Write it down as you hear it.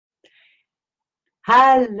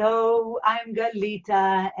Hello, I'm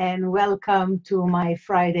Galitta, and welcome to my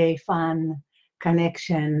Friday fun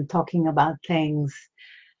connection talking about things.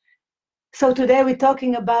 So, today we're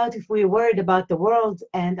talking about if we're worried about the world,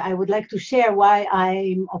 and I would like to share why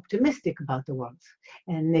I'm optimistic about the world.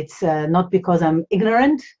 And it's not because I'm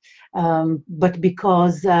ignorant, but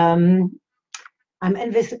because I'm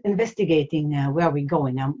investigating where we're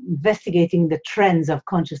going. I'm investigating the trends of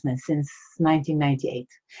consciousness since 1998.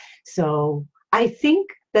 So I think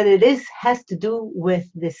that it is has to do with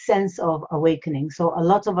this sense of awakening. So a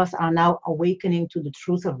lot of us are now awakening to the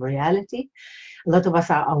truth of reality. A lot of us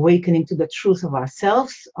are awakening to the truth of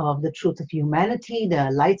ourselves, of the truth of humanity, the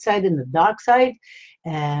light side and the dark side.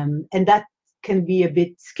 And that can be a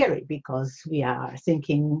bit scary because we are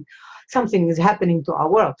thinking something is happening to our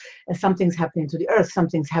world, something's happening to the earth,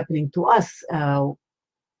 something's happening to us.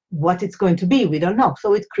 What it's going to be, we don't know.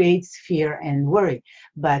 So it creates fear and worry.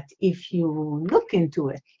 But if you look into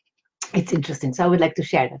it, it's interesting. So I would like to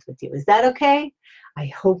share that with you. Is that okay? I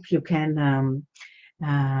hope you can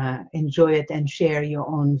enjoy it and share your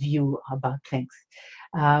own view about things.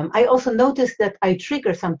 I also notice that I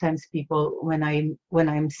trigger sometimes people when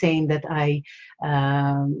I'm saying that I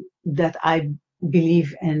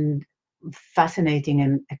believe in fascinating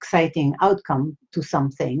and exciting outcome to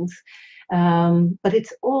some things, but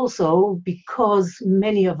it's also because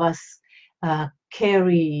many of us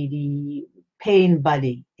carry the pain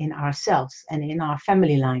body in ourselves and in our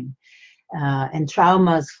family line, and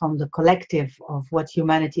traumas from the collective of what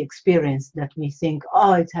humanity experienced, that we think,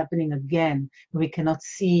 oh, it's happening again. We cannot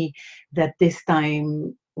see that this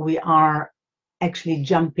time we are actually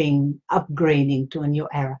jumping, upgrading to a new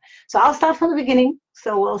era. So I'll start from the beginning.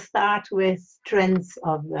 So we'll start with trends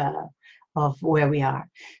of where we are.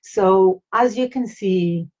 So as you can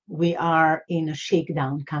see, we are in a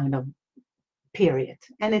shakedown kind of period.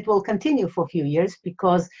 And it will continue for a few years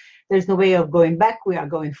because there's no way of going back. We are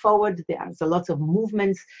going forward. There's a lot of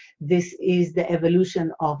movements. This is the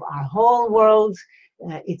evolution of our whole world.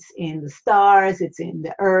 It's in the stars, it's in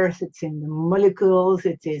the earth, it's in the molecules,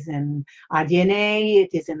 it is in our DNA, it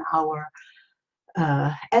is in our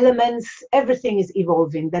elements. Everything is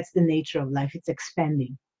evolving. That's the nature of life. It's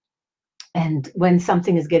expanding. And when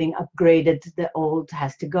something is getting upgraded, the old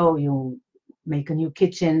has to go. You make a new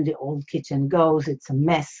kitchen, the old kitchen goes, it's a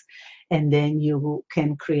mess. And then you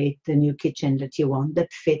can create the new kitchen that you want,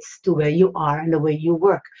 that fits to where you are and the way you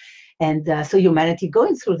work. And so humanity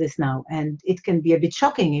going through this now, and it can be a bit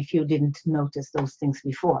shocking if you didn't notice those things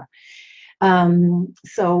before.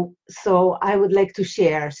 So I would like to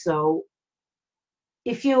share. So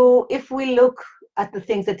if we look at the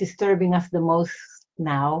things that disturbing us the most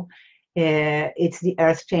now, it's the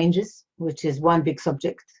earth changes, which is one big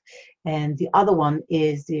subject, and the other one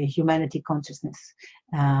is the humanity consciousness.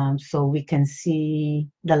 So we can see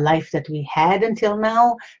the life that we had until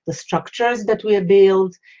now, the structures that we have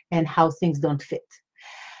built, and how things don't fit.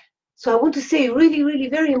 So I want to say, really, really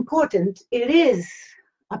very important, it is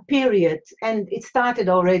a period, and it started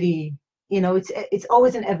already. It's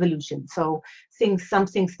always an evolution. So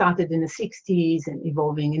something started in the 60s and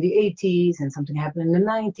evolving in the 80s, and something happened in the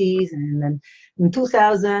 90s, and then in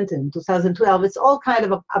 2000 and 2012. It's all kind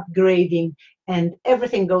of upgrading, and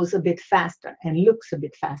everything goes a bit faster and looks a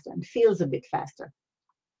bit faster and feels a bit faster.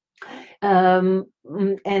 And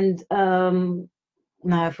now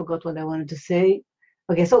I forgot what I wanted to say.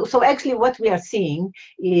 Okay, so actually what we are seeing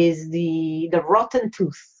is the rotten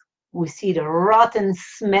tooth. We see the rotten,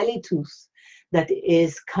 smelly tooth that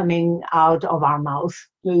is coming out of our mouth,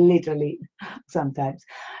 literally, sometimes.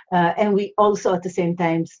 And we also, at the same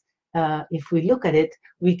time, if we look at it,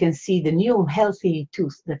 we can see the new healthy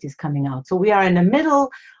tooth that is coming out. So we are in the middle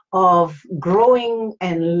of growing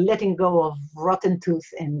and letting go of rotten tooth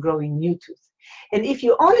and growing new tooth. And if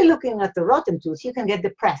you're only looking at the rotten tooth, you can get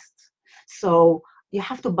depressed. So you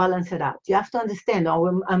have to balance it out. You have to understand,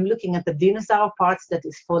 oh, I'm looking at the dinosaur parts that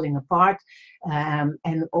is falling apart,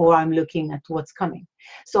 or I'm looking at what's coming.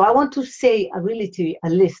 So I want to say a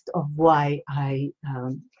list of why I'm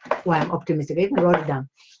optimistic. I even wrote it down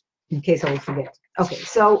in case I will forget. Okay,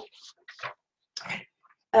 so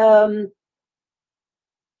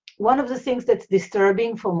one of the things that's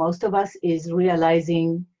disturbing for most of us is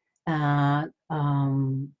realizing,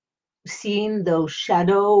 seeing those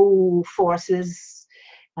shadow forces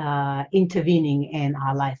intervening in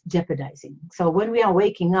our life, jeopardizing. So when we are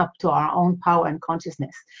waking up to our own power and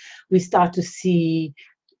consciousness, we start to see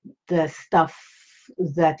the stuff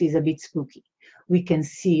that is a bit spooky. We can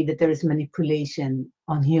see that there is manipulation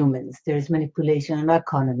on humans. There is manipulation on our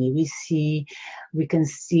economy. We can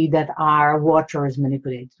see that our water is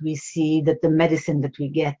manipulated. We see that the medicine that we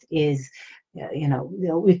get is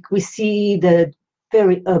we see the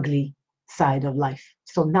very ugly side of life.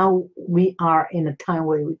 So now we are in a time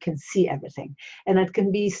where we can see everything, and it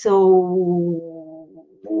can be so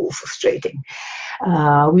frustrating.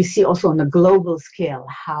 We see also on a global scale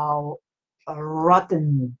how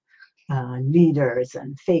rotten leaders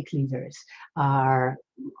and fake leaders are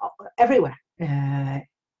everywhere.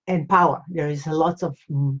 In power, there is a lot of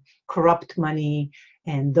corrupt money,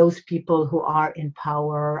 and those people who are in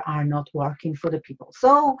power are not working for the people.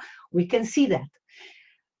 So we can see that,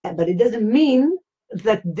 but it doesn't mean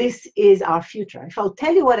that this is our future. If I'll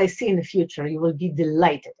tell you what I see in the future, you will be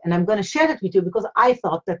delighted, and I'm going to share that with you because I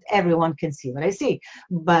thought that everyone can see what I see,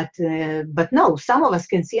 but no, some of us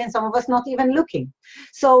can see, and some of us not even looking.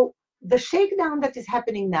 So the shakedown that is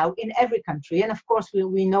happening now in every country, and of course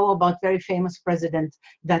we know about very famous president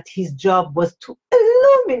that his job was to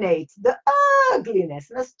illuminate the ugliness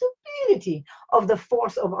and the stupidity of the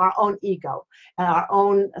force of our own ego and our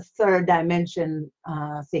own third dimension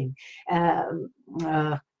thing,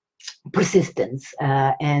 uh, persistence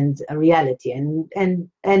and reality, and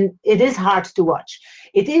it is hard to watch.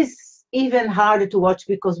 It is even harder to watch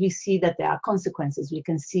because we see that there are consequences. We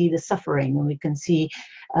can see the suffering, and we can see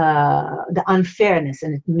the unfairness,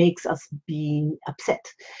 and it makes us be upset.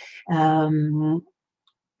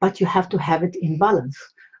 But you have to have it in balance.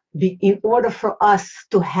 In order for us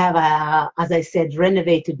to have as I said,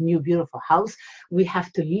 renovated, new, beautiful house, we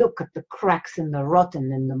have to look at the cracks and the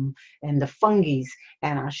rotten and the fungi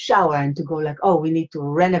and our shower, and to go like, oh, we need to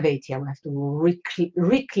renovate here. We have to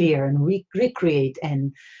re-clear and recreate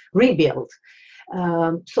and rebuild.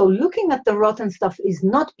 So looking at the rotten stuff is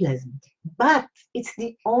not pleasant, but it's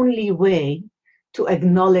the only way to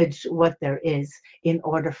acknowledge what there is in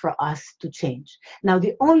order for us to change. Now,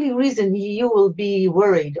 the only reason you will be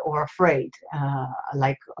worried or afraid,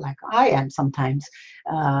 like I am sometimes,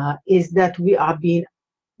 is that we are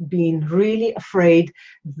being really afraid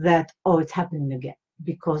that, oh, it's happening again.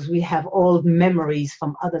 Because we have old memories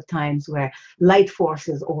from other times where light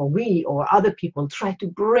forces, or we or other people, try to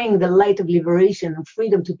bring the light of liberation and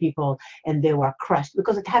freedom to people, and they were crushed,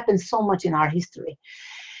 because it happens so much in our history.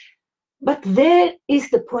 But there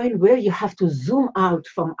is the point where you have to zoom out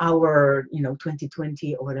from our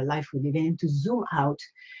 2020 or the life we live in, to zoom out.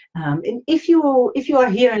 And if you are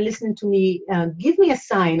here and listening to me, give me a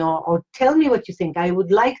sign, or tell me what you think. I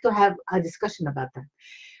would like to have a discussion about that.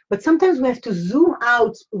 But sometimes we have to zoom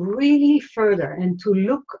out really further and to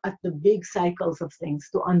look at the big cycles of things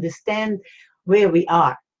to understand where we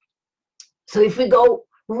are. So if we go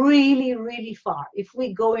really, really far, if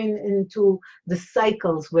we go into the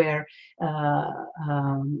cycles where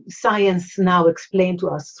science now explained to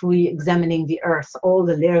us through examining the earth, all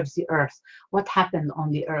the layers of the earth, what happened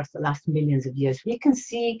on the earth the last millions of years, we can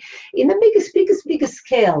see in the biggest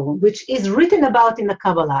scale, which is written about in the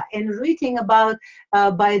Kabbalah, and written about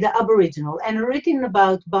by the Aboriginal, and written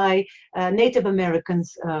about by Native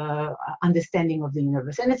Americans' understanding of the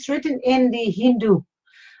universe. And it's written in the Hindu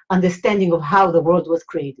understanding of how the world was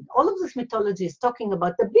created. All of this mythology is talking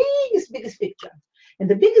about the biggest picture. And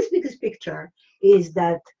the biggest picture is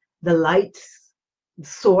that the light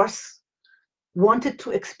source wanted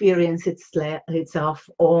to experience itself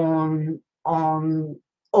on all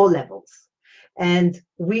levels. And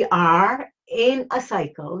we are in a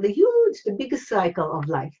cycle. The biggest cycle of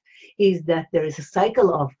life is that there is a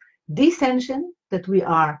cycle of descension, that we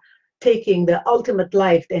are taking the ultimate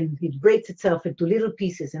life, and it breaks itself into little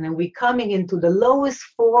pieces, and then we're coming into the lowest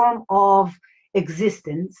form of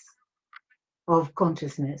existence, of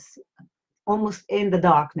consciousness, almost in the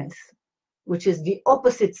darkness, which is the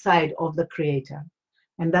opposite side of the creator.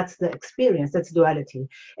 And that's the experience, that's duality.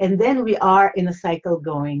 And then we are in a cycle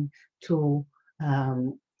going to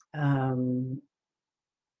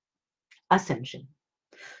ascension.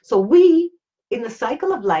 So we, in the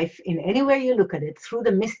cycle of life, in anywhere you look at it, through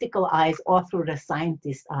the mystical eyes or through the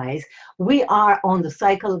scientist eyes, we are on the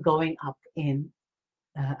cycle going up in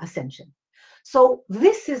ascension. So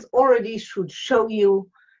this is already should show you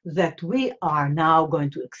that we are now going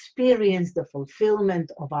to experience the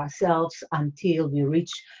fulfillment of ourselves until we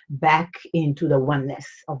reach back into the oneness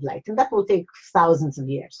of light. And that will take thousands of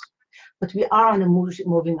years. But we are on a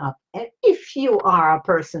moving up. And if you are a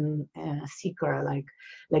person, a seeker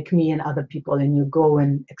like me and other people, and you go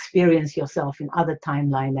and experience yourself in other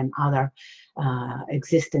timeline and other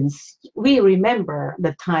existence, we remember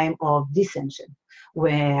the time of descension,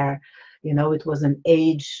 where it was an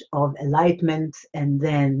age of enlightenment, and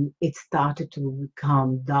then it started to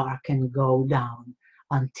become dark and go down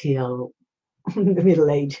until the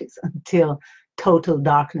Middle Ages, until total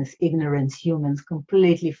darkness, ignorance, humans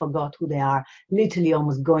completely forgot who they are, literally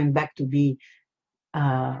almost going back to be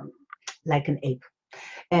uh, like an ape.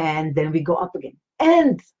 And then we go up again.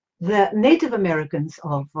 And the Native Americans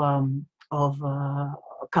of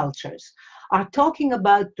cultures are talking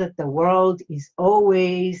about that the world is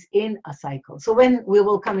always in a cycle. So when we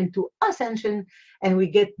will come into ascension and we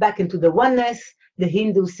get back into the oneness, the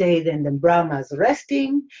Hindus say then the Brahma's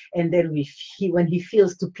resting, and then when he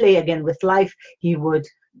feels to play again with life, he would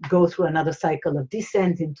go through another cycle of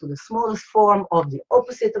descent into the smallest form of the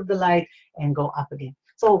opposite of the light and go up again.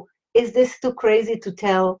 So is this too crazy to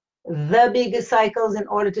tell the biggest cycles in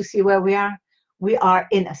order to see where we are? We are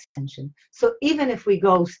in ascension. So even if we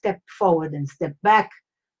go step forward and step back,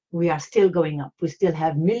 we are still going up. We still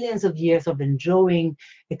have millions of years of enjoying,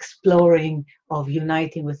 exploring, of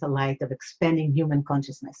uniting with the light, of expanding human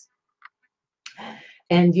consciousness.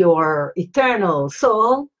 And your eternal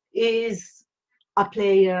soul is a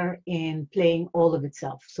player in playing all of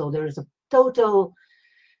itself. So there's a total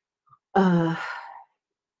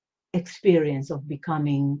experience of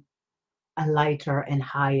becoming a lighter and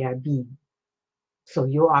higher being. So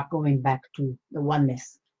you are going back to the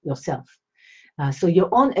oneness yourself. So your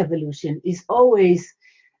own evolution is always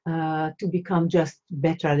to become just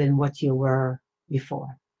better than what you were before,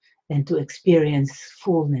 and to experience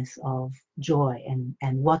fullness of joy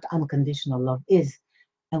and what unconditional love is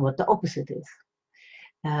and what the opposite is.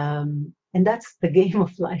 And that's the game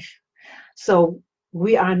of life. So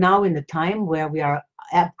we are now in the time where we are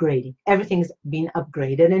upgrading. Everything's been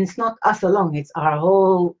upgraded, and it's not us alone, it's our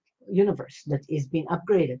whole universe that is being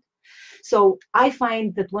upgraded. So I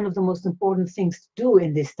find that one of the most important things to do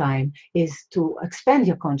in this time is to expand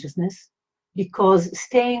your consciousness, because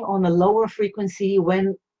staying on a lower frequency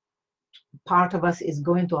when part of us is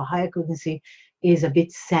going to a higher frequency is a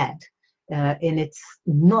bit sad, and it's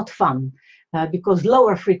not fun. Because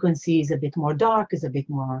lower frequency is a bit more dark, is a bit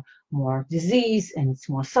more disease, and it's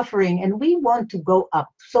more suffering, and we want to go up.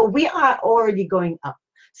 So we are already going up.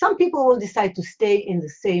 Some people will decide to stay in the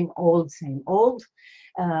same old,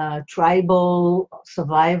 tribal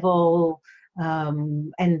survival,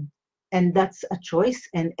 and that's a choice,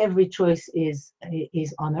 and every choice is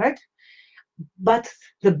honored. But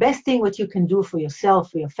the best thing what you can do for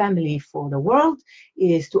yourself, for your family, for the world,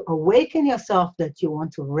 is to awaken yourself that you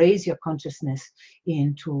want to raise your consciousness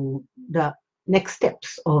into the next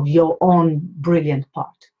steps of your own brilliant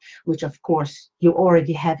part, which of course you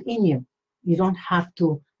already have in you. You don't have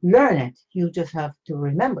to learn it, you just have to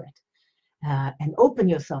remember it. And open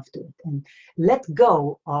yourself to it and let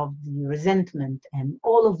go of the resentment and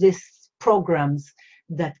all of these programs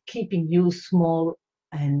that keeping you small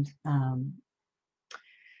and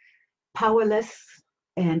powerless,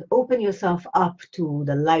 and open yourself up to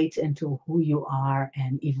the light and to who you are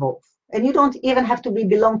and evolve. And you don't even have to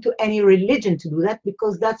belong to any religion to do that,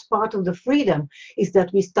 because that's part of the freedom, is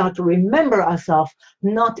that we start to remember ourselves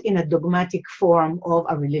not in a dogmatic form of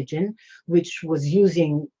a religion, which was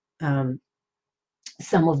using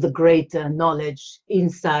some of the great knowledge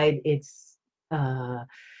inside its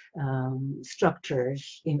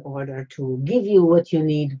structures in order to give you what you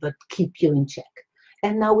need but keep you in check.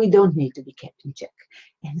 And now we don't need to be kept in check.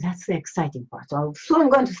 And that's the exciting part. So I'm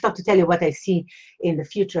going to start to tell you what I see in the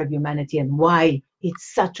future of humanity and why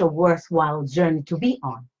it's such a worthwhile journey to be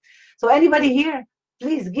on. So anybody here,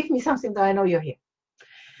 please give me something that I know you're here.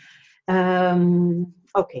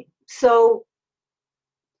 Okay, so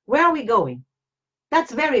where are we going?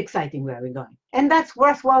 That's very exciting where we're going. And that's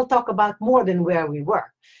worthwhile talk about more than where we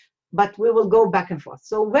were. But we will go back and forth.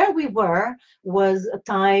 So where we were was a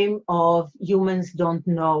time of humans don't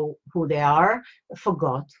know who they are,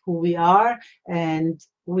 forgot who we are, and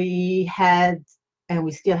we had, and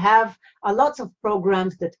we still have, lots of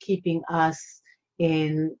programs that keeping us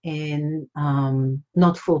in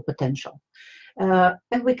not full potential.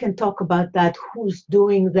 And we can talk about that, who's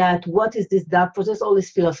doing that, what is this dark process, all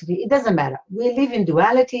this philosophy, it doesn't matter. We live in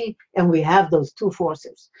duality and we have those two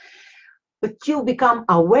forces. But you become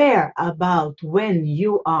aware about when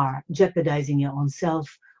you are jeopardizing your own self,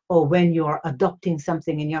 or when you're adopting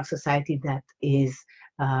something in your society that is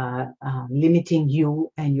limiting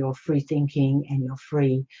you and your free thinking and your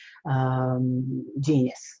free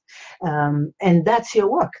genius. And that's your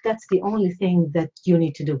work. That's the only thing that you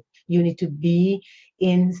need to do. You need to be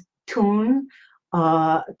in tune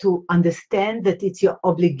to understand that it's your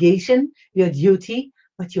obligation, your duty,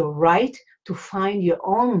 but your right to find your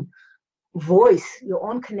own voice, your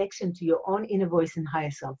own connection to your own inner voice and higher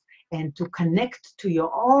self, and to connect to your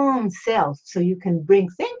own self so you can bring,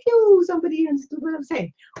 thank you, somebody understood what I'm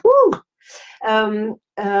saying. Woo! So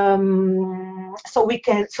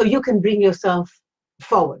you can bring yourself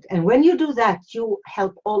forward. And when you do that, you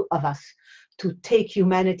help all of us to take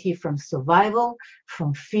humanity from survival,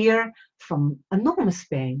 from fear, from enormous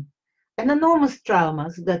pain and enormous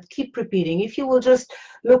traumas that keep repeating. If you will just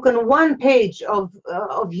look on one page of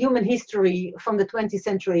human history from the 20th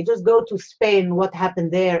century, just go to Spain, what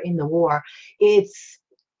happened there in the war. It's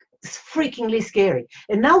freakingly scary.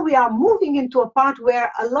 And now we are moving into a part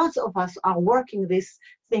where a lot of us are working these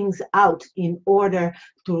things out in order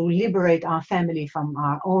to liberate our family from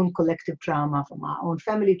our own collective trauma, from our own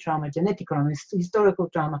family trauma, genetic trauma, historical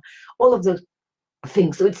trauma, all of those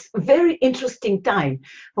things. So it's a very interesting time.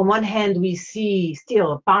 On one hand, we see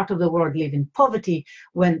still a part of the world live in poverty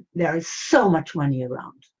when there is so much money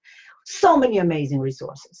around, so many amazing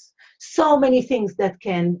resources, so many things that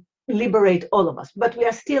can liberate all of us, but we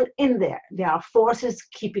are still in there. There are forces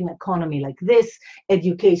keeping economy like this,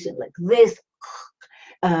 education like this,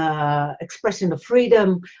 expression of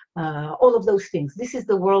freedom, all of those things. This is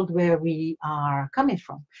the world where we are coming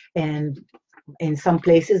from. And in some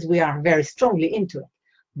places, we are very strongly into it.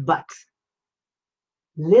 But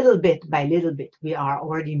little bit by little bit, we are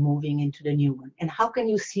already moving into the new one. And how can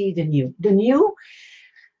you see the new? The new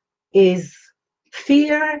is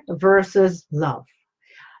fear versus love.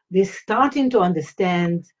 This starting to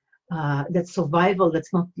understand that survival,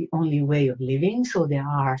 that's not the only way of living. So there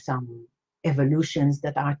are some evolutions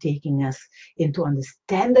that are taking us into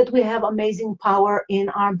understand that we have amazing power in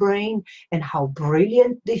our brain and how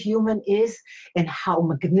brilliant the human is and how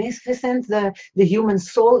magnificent the human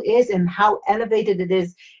soul is and how elevated it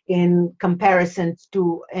is in comparison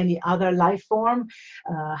to any other life form,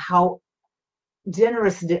 how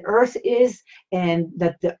generous the earth is, and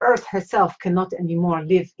that the earth herself cannot anymore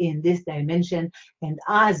live in this dimension. And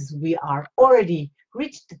as we are already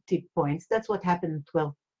reached the tip points, that's what happened in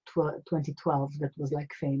 2012, that was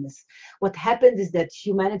like famous. What happened is that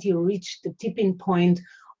humanity reached the tipping point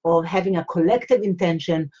of having a collective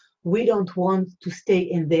intention. We don't want to stay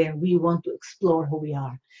in there. We want to explore who we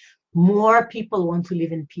are. More people want to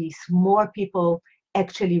live in peace. More people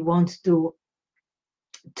actually want to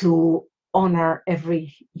honor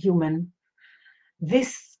every human.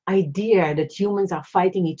 This idea that humans are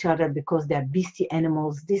fighting each other because they're beastie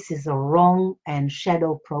animals, this is a wrong and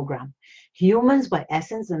shadow program. Humans, by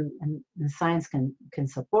essence, and science can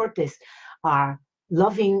support this, are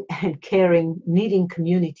loving and caring, needing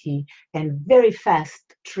community, and very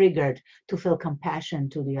fast triggered to feel compassion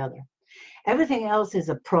to the other. Everything else is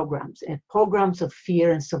a programs, and programs of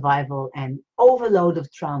fear and survival and overload of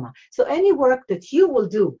trauma. So any work that you will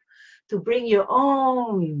do to bring your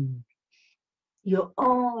own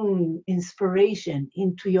inspiration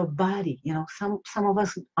into your body. You know, some of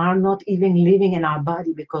us are not even living in our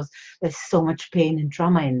body because there's so much pain and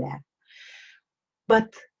trauma in there.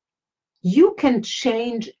 But you can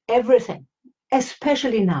change everything,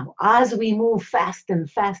 especially now as we move fast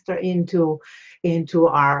and faster into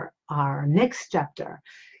our next chapter.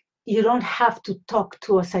 You don't have to talk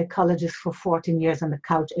to a psychologist for 14 years on the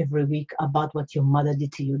couch every week about what your mother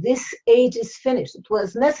did to you. This age is finished. It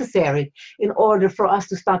was necessary in order for us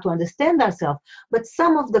to start to understand ourselves. But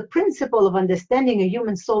some of the principle of understanding a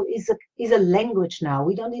human soul is a language now.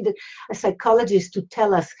 We don't need a psychologist to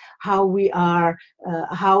tell us how we are,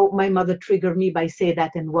 how my mother triggered me by say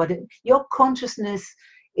that and what. Your consciousness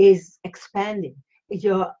is expanding.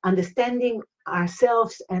 Your understanding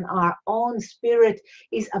ourselves and our own spirit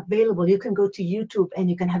is available. You can go to YouTube and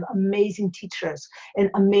you can have amazing teachers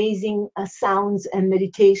and amazing sounds and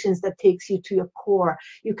meditations that takes you to your core.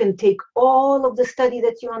 You can take all of the study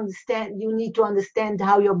that you understand. You need to understand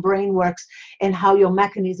how your brain works and how your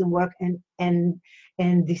mechanism work, and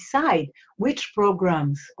decide which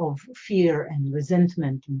programs of fear and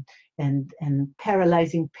resentment and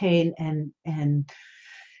paralyzing pain and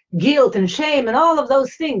guilt and shame and all of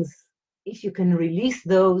those things, if you can release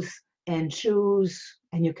those and choose,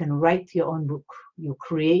 and you can write your own book, you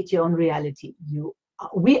create your own reality.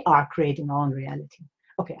 We are creating our own reality.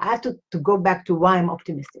 Okay, I have to go back to why I'm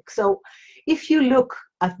optimistic. So if you look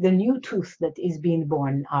at the new truth that is being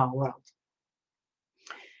born in our world,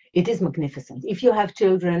 it is magnificent. If you have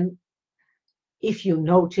children, if you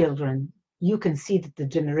know children, you can see that the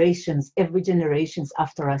generations, every generations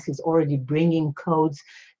after us is already bringing codes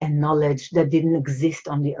and knowledge that didn't exist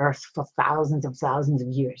on the earth for thousands of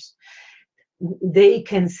years. They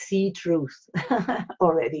can see truth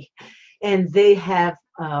already, and they have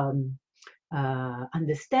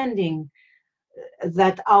understanding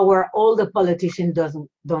that our older politicians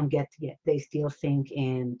don't get yet. They still think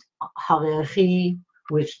in hierarchy,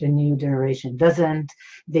 which the new generation doesn't.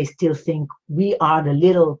 They still think we are the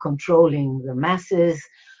little controlling the masses,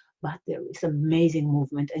 but there is amazing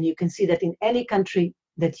movement, and you can see that in any country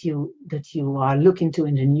that you are looking to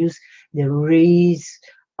in the news, there is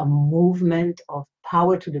a movement of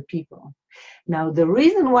power to the people. Now, the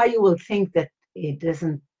reason why you will think that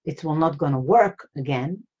it will not going to work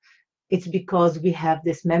again, it's because we have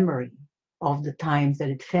this memory of the times that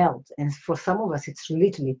it felt. And for some of us, it's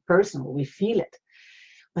literally personal. We feel it.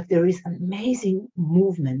 But there is amazing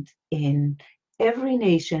movement in every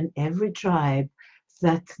nation, every tribe,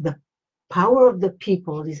 that the power of the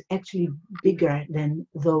people is actually bigger than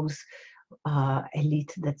those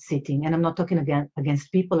elite that's sitting. And I'm not talking again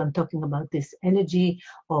against people. I'm talking about this energy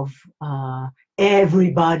of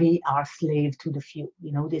everybody are slave to the few.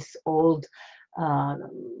 You know, uh,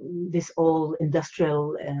 this old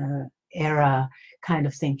industrial era kind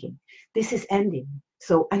of thinking. This is ending.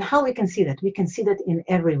 So, and how we can see that? We can see that in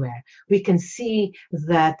everywhere. We can see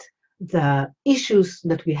that the issues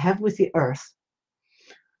that we have with the earth,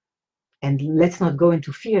 and let's not go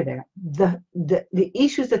into fear there, the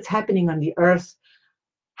issues that's happening on the earth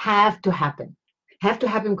have to happen. Have to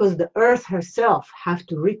happen because the earth herself have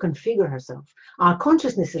to reconfigure herself. Our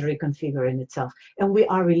consciousness is reconfiguring itself, and we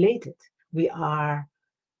are related. We are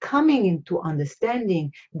coming into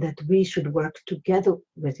understanding that we should work together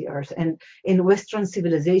with the earth. And in Western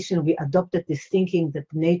civilization, we adopted this thinking that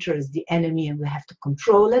nature is the enemy and we have to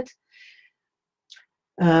control it.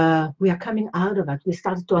 We are coming out of it. We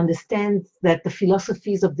started to understand that the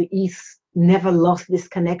philosophies of the East never lost this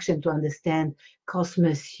connection to understand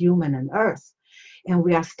cosmos, human, and earth. And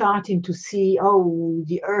we are starting to see, oh,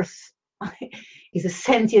 the earth is a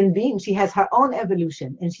sentient being. She has her own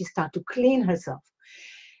evolution, and she starts to clean herself.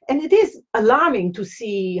 And it is alarming to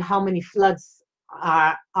see how many floods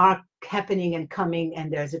are happening and coming,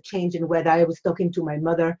 and there's a change in weather. I was talking to my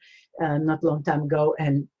mother not a long time ago,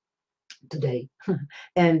 and today,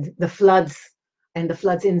 and the floods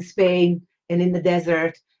in Spain and in the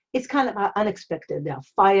desert, it's kind of unexpected. There are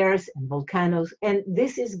fires and volcanoes, and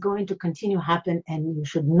this is going to continue to happen, and you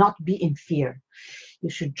should not be in fear. You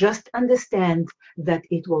should just understand that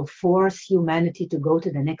it will force humanity to go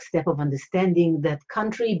to the next step of understanding that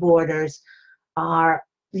country borders are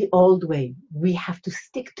the old way. We have to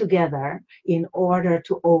stick together in order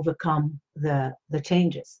to overcome the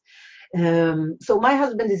changes. So my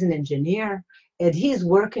husband is an engineer, and he's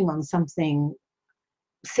working on something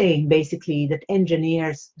saying basically that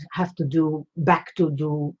engineers have to do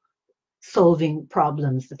solving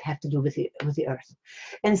problems that have to do with the earth.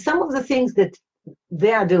 And some of the things that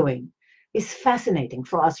they are doing is fascinating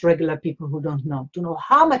for us regular people who don't know, to know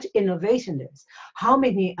how much innovation there is, how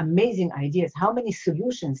many amazing ideas, how many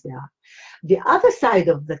solutions there are. The other side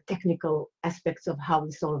of the technical aspects of how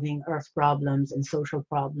we're solving earth problems and social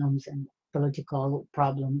problems and political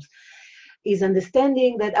problems is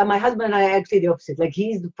understanding that my husband and I are actually the opposite. Like,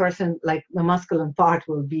 he's the person, like the masculine part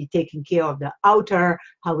will be taking care of the outer,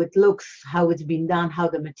 how it looks, how it's been done, how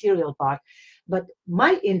the material part. But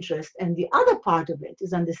my interest and the other part of it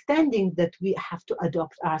is understanding that we have to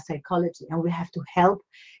adopt our psychology, and we have to help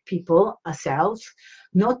people, ourselves,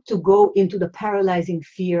 not to go into the paralyzing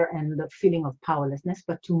fear and the feeling of powerlessness,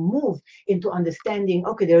 but to move into understanding,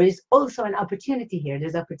 okay, there is also an opportunity here.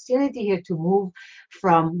 There's opportunity here to move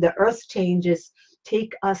from the earth changes,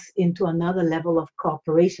 take us into another level of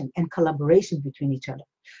cooperation and collaboration between each other.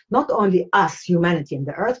 Not only us, humanity and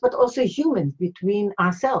the earth, but also humans between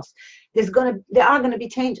ourselves. There are going to be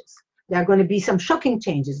changes. There are going to be some shocking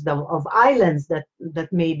changes of islands that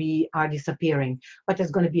maybe are disappearing, but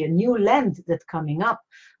there's going to be a new land that's coming up.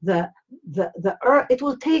 The earth, it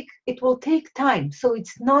will take time. So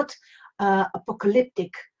it's not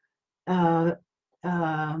apocalyptic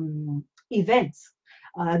events.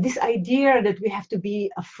 This idea that we have to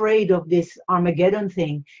be afraid of this Armageddon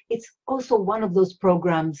thing, it's also one of those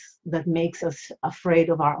programs that makes us afraid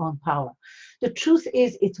of our own power. The truth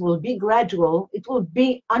is, it will be gradual, it will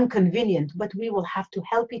be inconvenient, but we will have to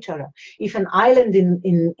help each other. If an island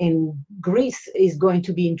in Greece is going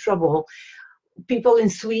to be in trouble, people in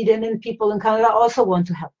Sweden and people in Canada also want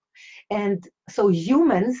to help. And so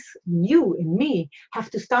humans, you and me, have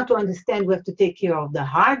to start to understand we have to take care of the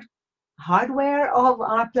hardware of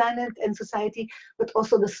our planet and society, but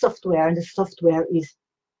also the software. And the software is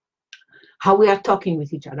how we are talking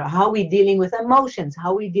with each other, how we're dealing with emotions,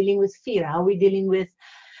 how we're dealing with fear, how we're dealing with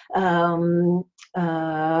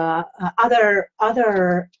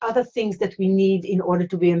other things that we need in order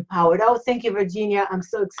to be empowered. Oh, thank you, Virginia. I'm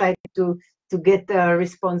so excited to get a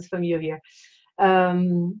response from you here.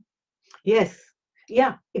 Yes,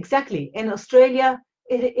 yeah, exactly. In Australia,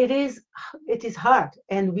 it is hard,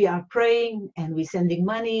 and we are praying and we're sending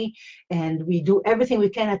money and we do everything we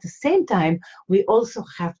can. At the same time, we also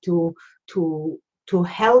have to to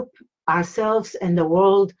help ourselves and the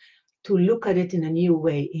world to look at it in a new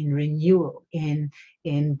way, in renewal, in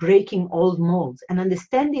breaking old molds, and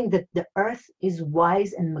understanding that the earth is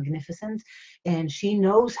wise and magnificent, and she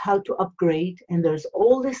knows how to upgrade. And there's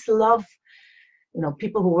all this love.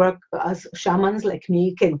 People who work as shamans like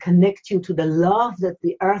me can connect you to the love that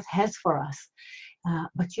the earth has for us.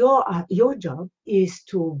 But your job is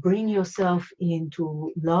to bring yourself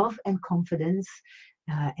into love and confidence,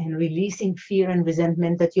 and releasing fear and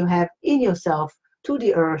resentment that you have in yourself, to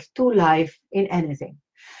the earth, to life, in anything.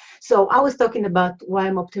 So I was talking about why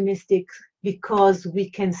I'm optimistic, because we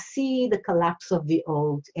can see the collapse of the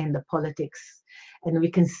old in the politics, and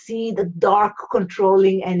we can see the dark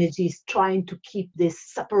controlling energies trying to keep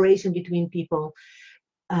this separation between people.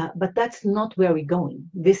 But that's not where we're going.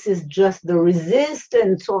 This is just the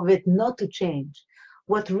resistance of it not to change.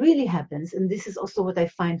 What really happens, and this is also what I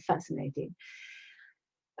find fascinating,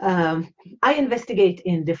 um, I investigate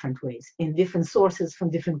in different ways, in different sources from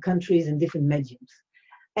different countries and different mediums.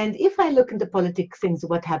 And if I look into politic things,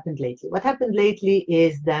 what happened lately? What happened lately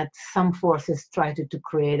is that some forces tried to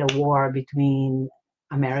create a war between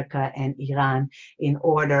America and Iran in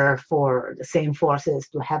order for the same forces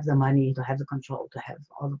to have the money, to have the control, to have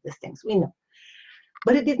all of these things. We know.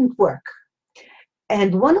 But it didn't work.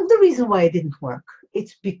 And one of the reasons why it didn't work,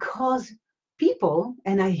 it's because people,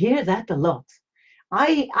 and I hear that a lot,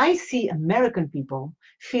 I see American people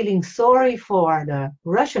feeling sorry for the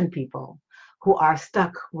Russian people who are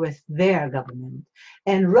stuck with their government,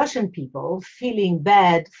 and Russian people feeling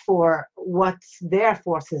bad for what their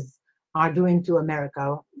forces are doing to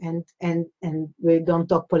America. And we don't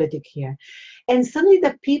talk politics here. And suddenly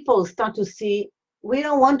the people start to see, we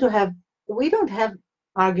don't want to have, we don't have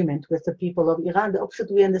argument with the people of Iran. The opposite,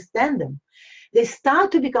 we understand them. They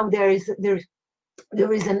start to become, there is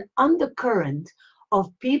an undercurrent of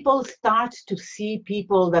people start to see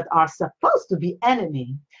people that are supposed to be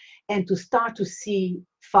enemy, and to start to see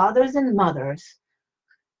fathers and mothers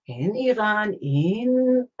in Iran,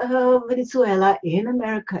 in Venezuela, in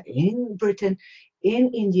America, in Britain, in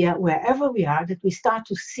India, wherever we are, that we start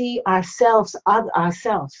to see ourselves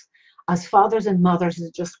as fathers and mothers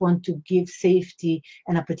that just want to give safety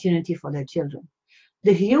and opportunity for their children.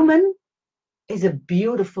 The human is a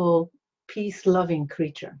beautiful, peace-loving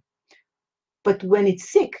creature. But when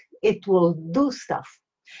it's sick, it will do stuff.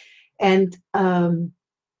 And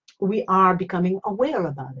we are becoming aware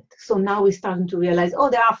about it. So now we're starting to realize,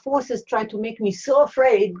 oh, there are forces trying to make me so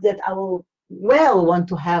afraid that I will want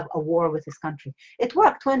to have a war with this country. It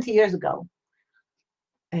worked 20 years ago.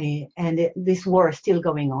 This war is still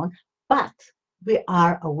going on, but we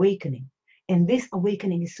are awakening. And this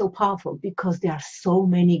awakening is so powerful because there are so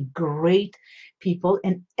many great people,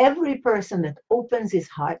 and every person that opens his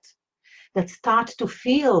heart, that starts to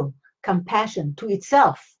feel compassion to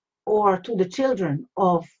itself or to the children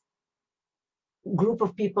of group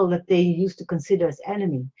of people that they used to consider as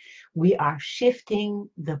enemy, we are shifting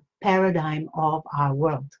the paradigm of our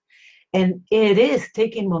world. And it is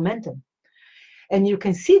taking momentum. And you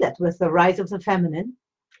can see that with the rise of the feminine.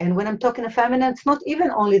 And when I'm talking of feminine, it's not even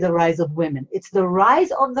only the rise of women. It's the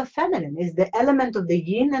rise of the feminine. It's the element of the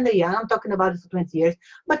yin and the yang. I'm talking about it for 20 years.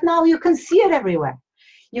 But now you can see it everywhere.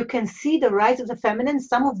 You can see the rise of the feminine,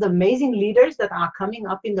 some of the amazing leaders that are coming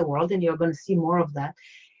up in the world, and you're going to see more of that.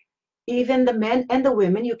 Even the men and the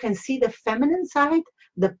women, you can see the feminine side,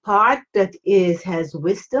 the part that has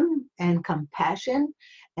wisdom and compassion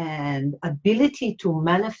and ability to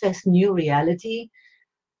manifest new reality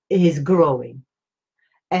is growing.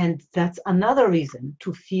 And that's another reason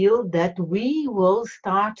to feel that we will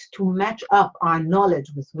start to match up our knowledge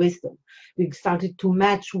with wisdom. We've started to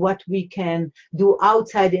match what we can do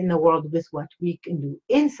outside in the world with what we can do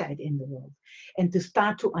inside in the world, and to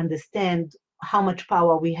start to understand how much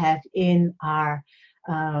power we have in our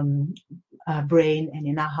brain and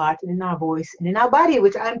in our heart and in our voice and in our body,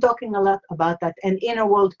 which I'm talking a lot about that. And inner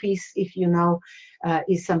world peace, if you know,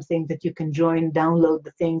 is something that you can join, download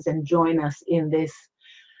the things and join us in this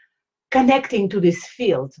connecting to this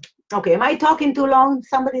field. Okay, am I talking too long?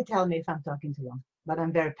 Somebody tell me if I'm talking too long, but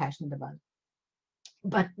I'm very passionate about it.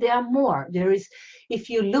 But there are more. There is, if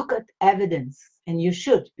you look at evidence, and you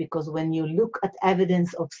should, because when you look at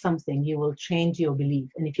evidence of something, you will change your belief.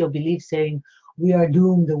 And if your belief saying, we are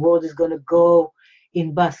doomed, the world is going to go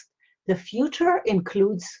in bust, the future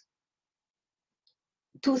includes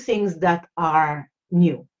two things that are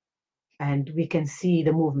new. And we can see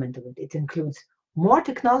the movement of it. It includes more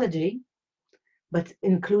technology, but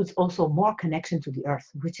includes also more connection to the earth,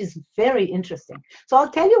 which is very interesting. So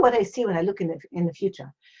I'll tell you what I see when I look in the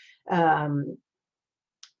future. Um,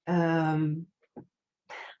 um,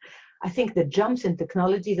 I think the jumps in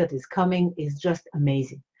technology that is coming is just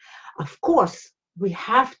amazing. Of course, we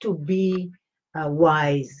have to be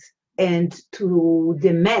wise and to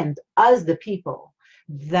demand, as the people,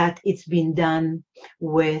 that it's been done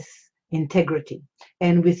with integrity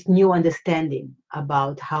and with new understanding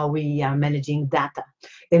about how we are managing data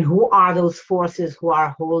and who are those forces who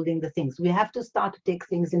are holding the things. We have to start to take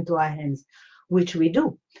things into our hands, which we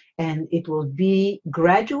do. And it will be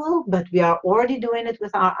gradual, but we are already doing it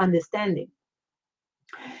with our understanding.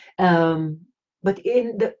 But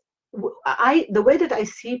in the way that I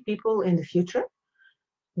see people in the future,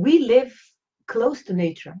 we live close to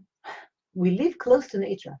nature. We live close to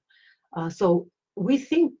nature. So we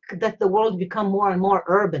think that the world become more and more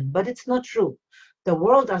urban, but it's not true. The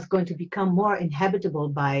world is going to become more inhabitable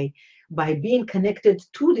by being connected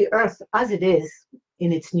to the earth as it is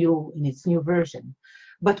in its new version.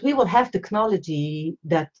 But we will have technology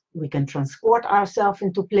that we can transport ourselves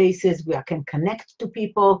into places, we can connect to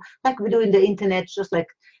people like we do in the internet, just like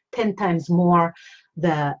 10 times more.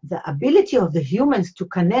 The ability of the humans to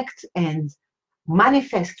connect and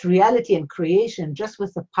manifest reality and creation just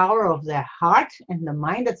with the power of their heart and the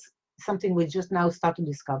mind, that's something we just now start to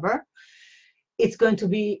discover. It's going to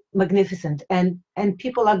be magnificent, and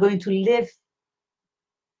people are going to live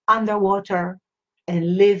underwater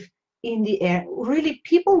and live in the air. Really,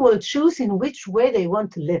 people will choose in which way they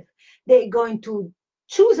want to live. They're going to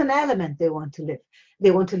choose an element they want to live. They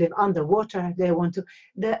want to live underwater. They want to,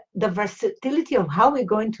 the versatility of how we're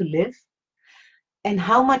going to live and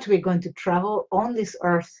how much we're going to travel on this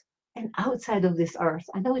earth and outside of this earth.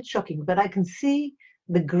 I know it's shocking, but I can see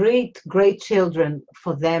the great, great children.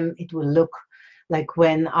 For them, it will look like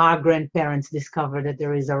when our grandparents discovered that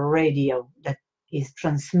there is a radio that is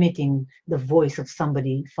transmitting the voice of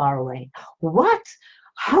somebody far away. What?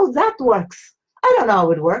 How that works? I don't know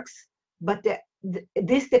how it works, but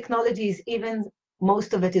this technology is even,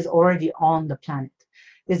 most of it is already on the planet.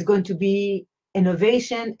 There's going to be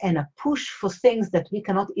innovation and a push for things that we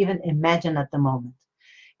cannot even imagine at the moment.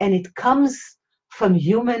 And it comes from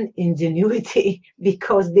human ingenuity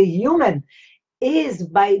because the human is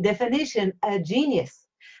by definition a genius.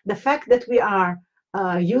 The fact that we are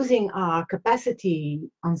using our capacity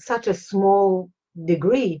on such a small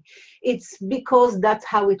degree, it's because that's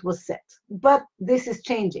how it was set. But this is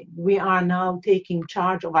changing. We are now taking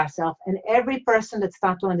charge of ourselves, and every person that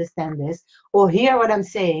starts to understand this or hear what I'm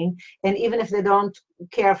saying, and even if they don't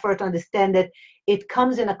care for it to understand it, it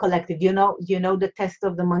comes in a collective. You know the test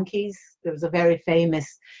of the monkeys? There was a very famous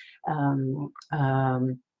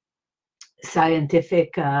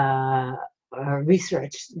scientific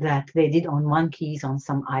research that they did on monkeys on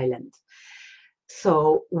some island.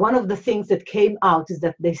 So one of the things that came out is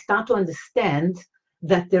that they start to understand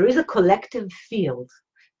that there is a collective field,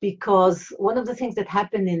 because one of the things that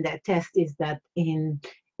happened in that test is that in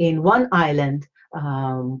one island,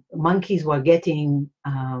 monkeys were getting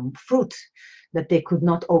fruit that they could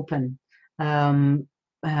not open. It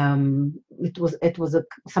was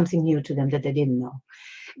something new to them that they didn't know.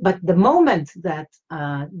 But the moment that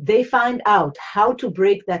they find out how to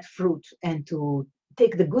break that fruit and to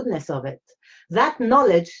take the goodness of it, that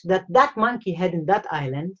knowledge that that monkey had in that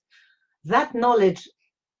island, that knowledge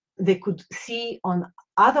they could see on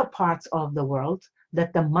other parts of the world,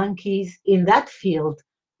 that the monkeys in that field,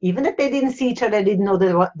 even if they didn't see each other, didn't know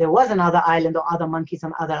there was another island or other monkeys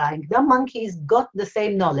on other islands, the monkeys got the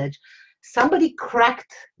same knowledge. Somebody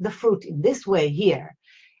cracked the fruit in this way here,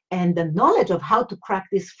 and the knowledge of how to crack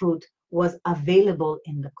this fruit was available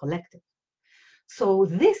in the collective. So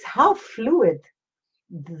this, how fluid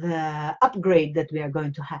the upgrade that we are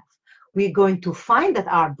going to have. We're going to find that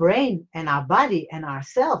our brain and our body and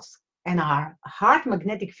ourselves and our heart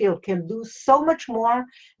magnetic field can do so much more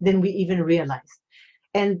than we even realized.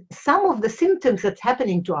 And some of the symptoms that's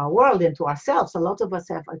happening to our world and to ourselves, a lot of us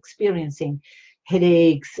have experiencing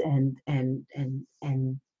headaches and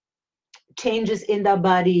changes in their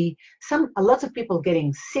body. A lot of people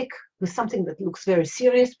getting sick with something that looks very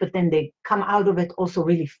serious, but then they come out of it also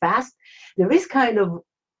really fast. There is kind of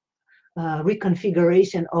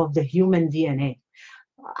reconfiguration of the human DNA.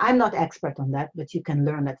 I'm not expert on that, but you can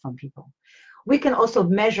learn that from people. We can also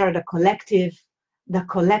measure the collective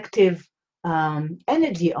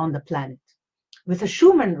energy on the planet with a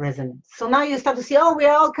Schumann resonance. So now you start to see, oh,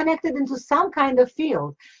 we're all connected into some kind of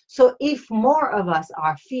field. So if more of us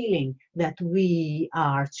are feeling that we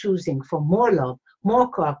are choosing for more love, more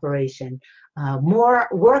cooperation, more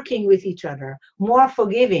working with each other, more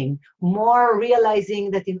forgiving, more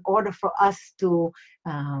realizing that in order for us to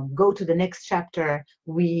go to the next chapter,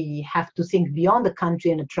 we have to think beyond the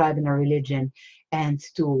country and a tribe and a religion, and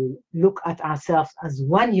to look at ourselves as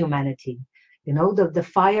one humanity. You know, the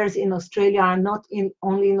fires in Australia are not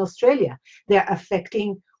only in Australia. They're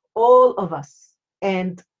affecting all of us.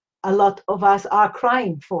 And a lot of us are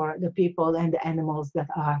crying for the people and the animals that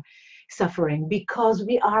are suffering, because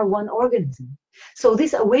we are one organism. So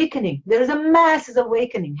this awakening, there is a massive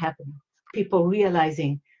awakening happening. People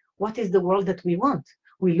realizing what is the world that we want.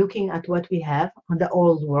 We're looking at what we have on the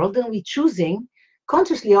old world, and we're choosing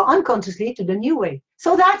consciously or unconsciously to the new way.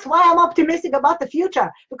 So that's why I'm optimistic about the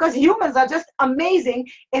future, because humans are just amazing,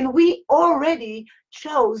 and we already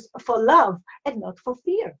chose for love and not for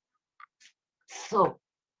fear. So,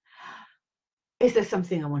 is there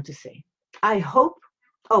something I want to say? I hope,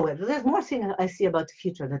 oh, well, there's more things I see about the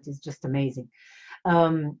future that is just amazing.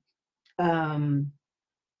 Um, um,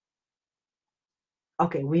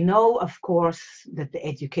 okay, we know, of course, that the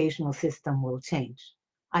educational system will change.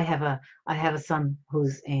 I have a son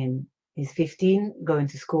he's 15, going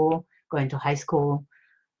to school, going to high school.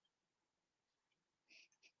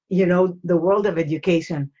 You know, the world of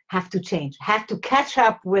education have to change, have to catch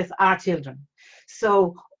up with our children.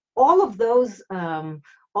 So all of those,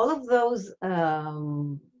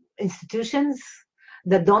 institutions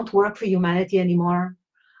that don't work for humanity anymore,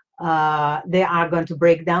 they are going to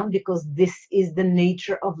break down, because this is the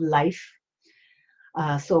nature of life.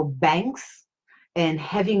 So banks and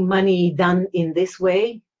having money done in this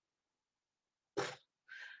way.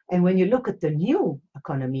 And when you look at the new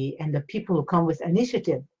economy and the people who come with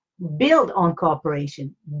initiative, build on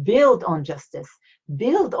cooperation, build on justice,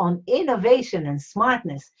 build on innovation and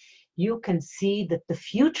smartness, you can see that the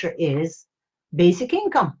future is basic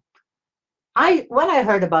income. When I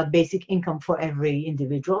heard about basic income for every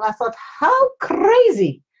individual, I thought, how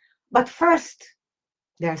crazy. But first,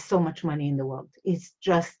 there's so much money in the world. It's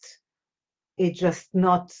just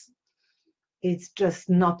not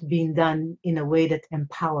being done in a way that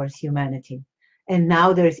empowers humanity. And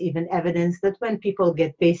now there's even evidence that when people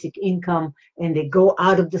get basic income and they go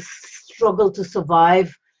out of the struggle to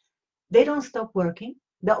survive, they don't stop working.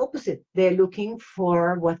 The opposite. They're looking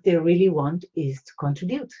for what they really want is to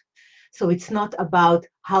contribute. So it's not about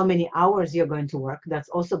how many hours you're going to work. That's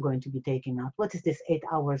also going to be taken out. What is this 8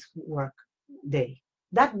 hours work day?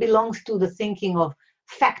 That belongs to the thinking of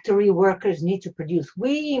factory workers need to produce.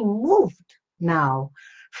 We moved now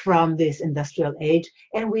from this industrial age,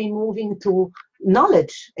 and we're moving to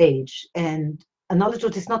knowledge age, and a knowledge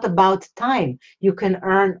which is not about time. You can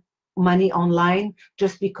earn money online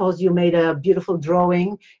just because you made a beautiful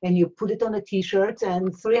drawing and you put it on a t-shirt and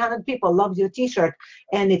 300 people love your t-shirt,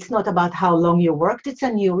 and it's not about how long you worked. It's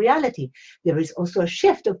a new reality. There is also a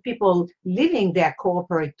shift of people leaving their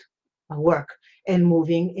corporate work and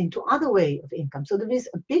moving into other way of income. So there is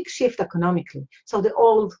a big shift economically. So the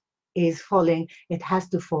old is falling, it has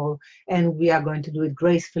to fall, and we are going to do it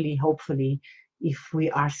gracefully, hopefully, if we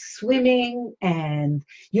are swimming and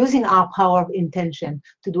using our power of intention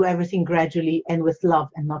to do everything gradually and with love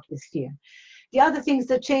and not with fear. The other things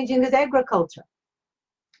that are changing is agriculture.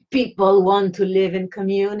 People want to live in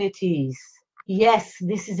communities. Yes,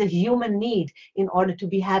 this is a human need in order to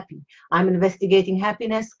be happy. I'm investigating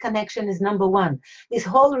happiness. Connection is number one. This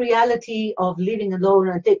whole reality of living alone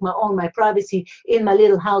and take my privacy in my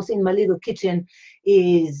little house, in my little kitchen,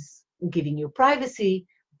 is giving you privacy,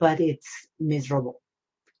 but it's miserable.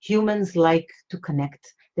 Humans like to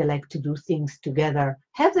connect. They like to do things together,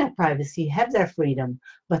 have their privacy, have their freedom,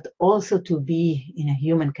 but also to be in a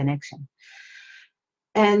human connection.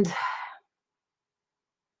 And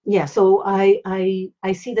yeah, so I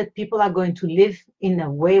see that people are going to live in a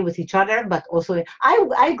way with each other, but also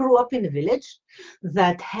I grew up in a village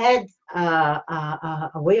that had a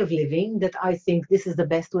way of living that I think this is the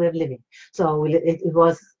best way of living. So it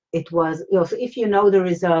was, you know, so if you know, there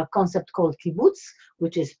is a concept called kibbutz,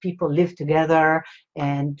 which is people live together,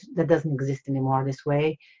 and that doesn't exist anymore this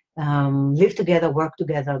way. Live together, work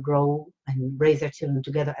together, grow and raise their children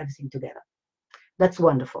together, everything together. That's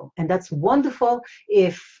wonderful. And that's wonderful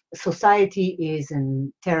if society is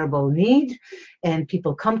in terrible need and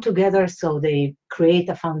people come together, so they create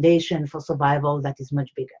a foundation for survival that is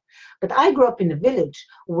much bigger. But I grew up in a village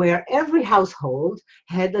where every household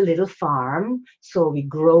had a little farm. So we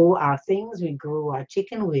grow our things, we grew our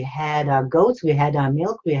chicken, we had our goats, we had our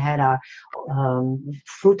milk, we had our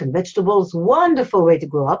fruit and vegetables. Wonderful way to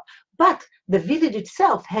grow up. But the village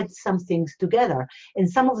itself had some things together. And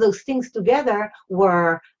some of those things together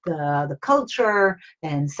were the culture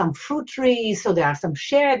and some fruit trees. So there are some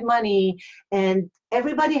shared money, and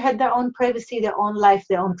everybody had their own privacy, their own life,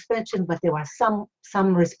 their own expansion, but there was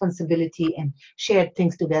some responsibility and shared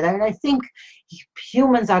things together. And I think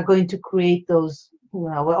humans are going to create those,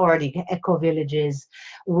 we're already eco villages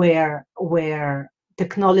where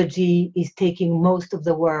technology is taking most of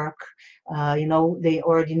the work. They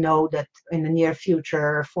already know that in the near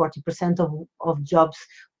future, 40% of jobs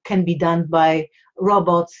can be done by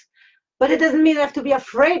robots. But it doesn't mean you have to be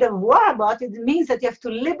afraid of robots. It means that you have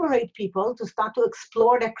to liberate people to start to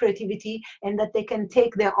explore their creativity, and that they can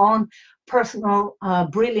take their own personal,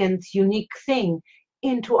 brilliant, unique thing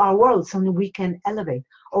into our world so we can elevate.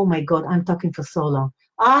 Oh my God, I'm talking for so long.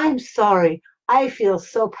 I'm sorry. I feel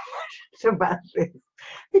so passionate about this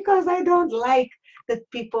because I don't like that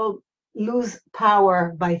people lose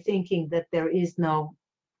power by thinking that there is no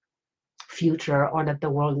future or that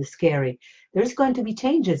the world is scary. There's going to be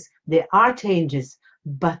changes. There are changes,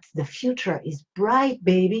 but the future is bright,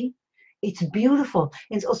 baby. It's beautiful.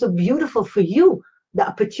 It's also beautiful for you, the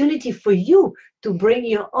opportunity for you to bring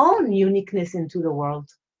your own uniqueness into the world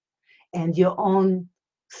and your own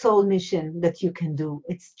soul mission that you can do.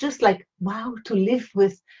 It's just like, wow, to live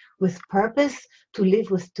with purpose, to live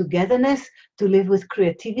with togetherness, to live with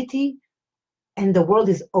creativity, and the world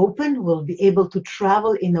is open. We'll be able to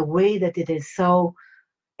travel in a way that it is so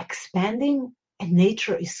expanding, and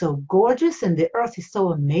nature is so gorgeous, and the earth is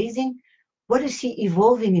so amazing. What is she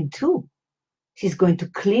evolving into? She's going to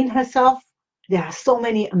clean herself. There are so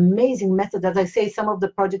many amazing methods. As I say, some of the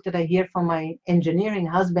projects that I hear from my engineering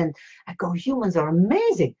husband, I go, humans are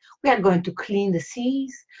amazing. We are going to clean the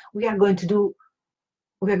seas. We are going to do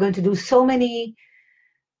so many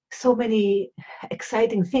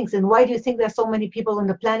exciting things. And why do you think there are so many people on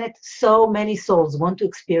the planet? So many souls want to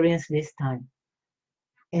experience this time.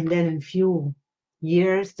 And then in few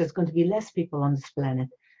years, there's going to be less people on this planet.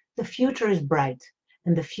 The future is bright,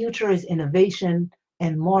 and the future is innovation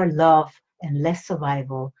and more love and less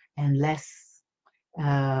survival and less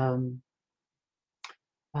um,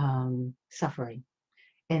 suffering.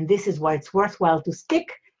 And this is why it's worthwhile to stick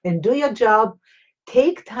and do your job.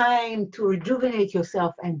 Take time to rejuvenate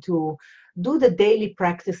yourself and to do the daily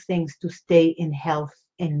practice things to stay in health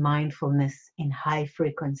and mindfulness in high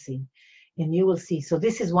frequency. And you will see. So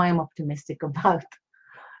this is why I'm optimistic about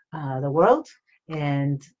the world.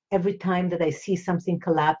 And every time that I see something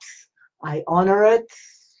collapse, I honor it.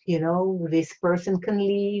 This person can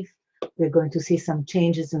leave. We're going to see some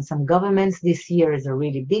changes in some governments. This year is a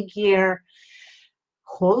really big year.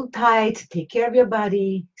 Hold tight, take care of your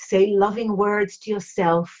body, say loving words to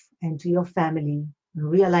yourself and to your family,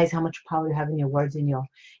 and realize how much power you have in your words, in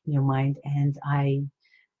your mind. And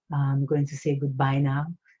I'm going to say goodbye now.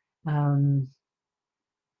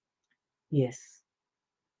 Yes.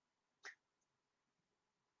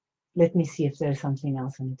 Let me see if there's something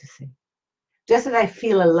else I need to say. Just that I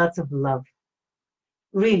feel a lot of love,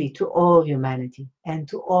 really, to all humanity and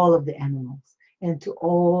to all of the animals and to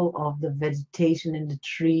all of the vegetation and the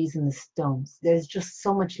trees and the stones. There's just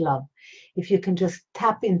so much love. If you can just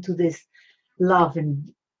tap into this love and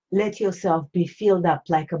let yourself be filled up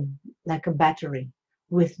like a battery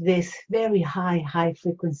with this very high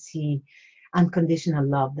frequency unconditional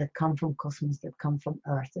love that come from cosmos, that come from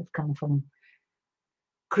earth, that come from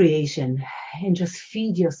creation, and just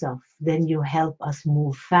feed yourself, then you help us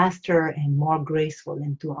move faster and more graceful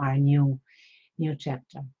into our new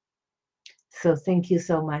chapter. So thank you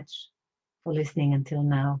so much for listening until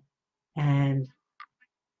now, and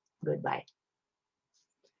goodbye.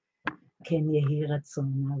 Ken Yehi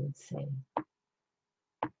Ratzon, I would say.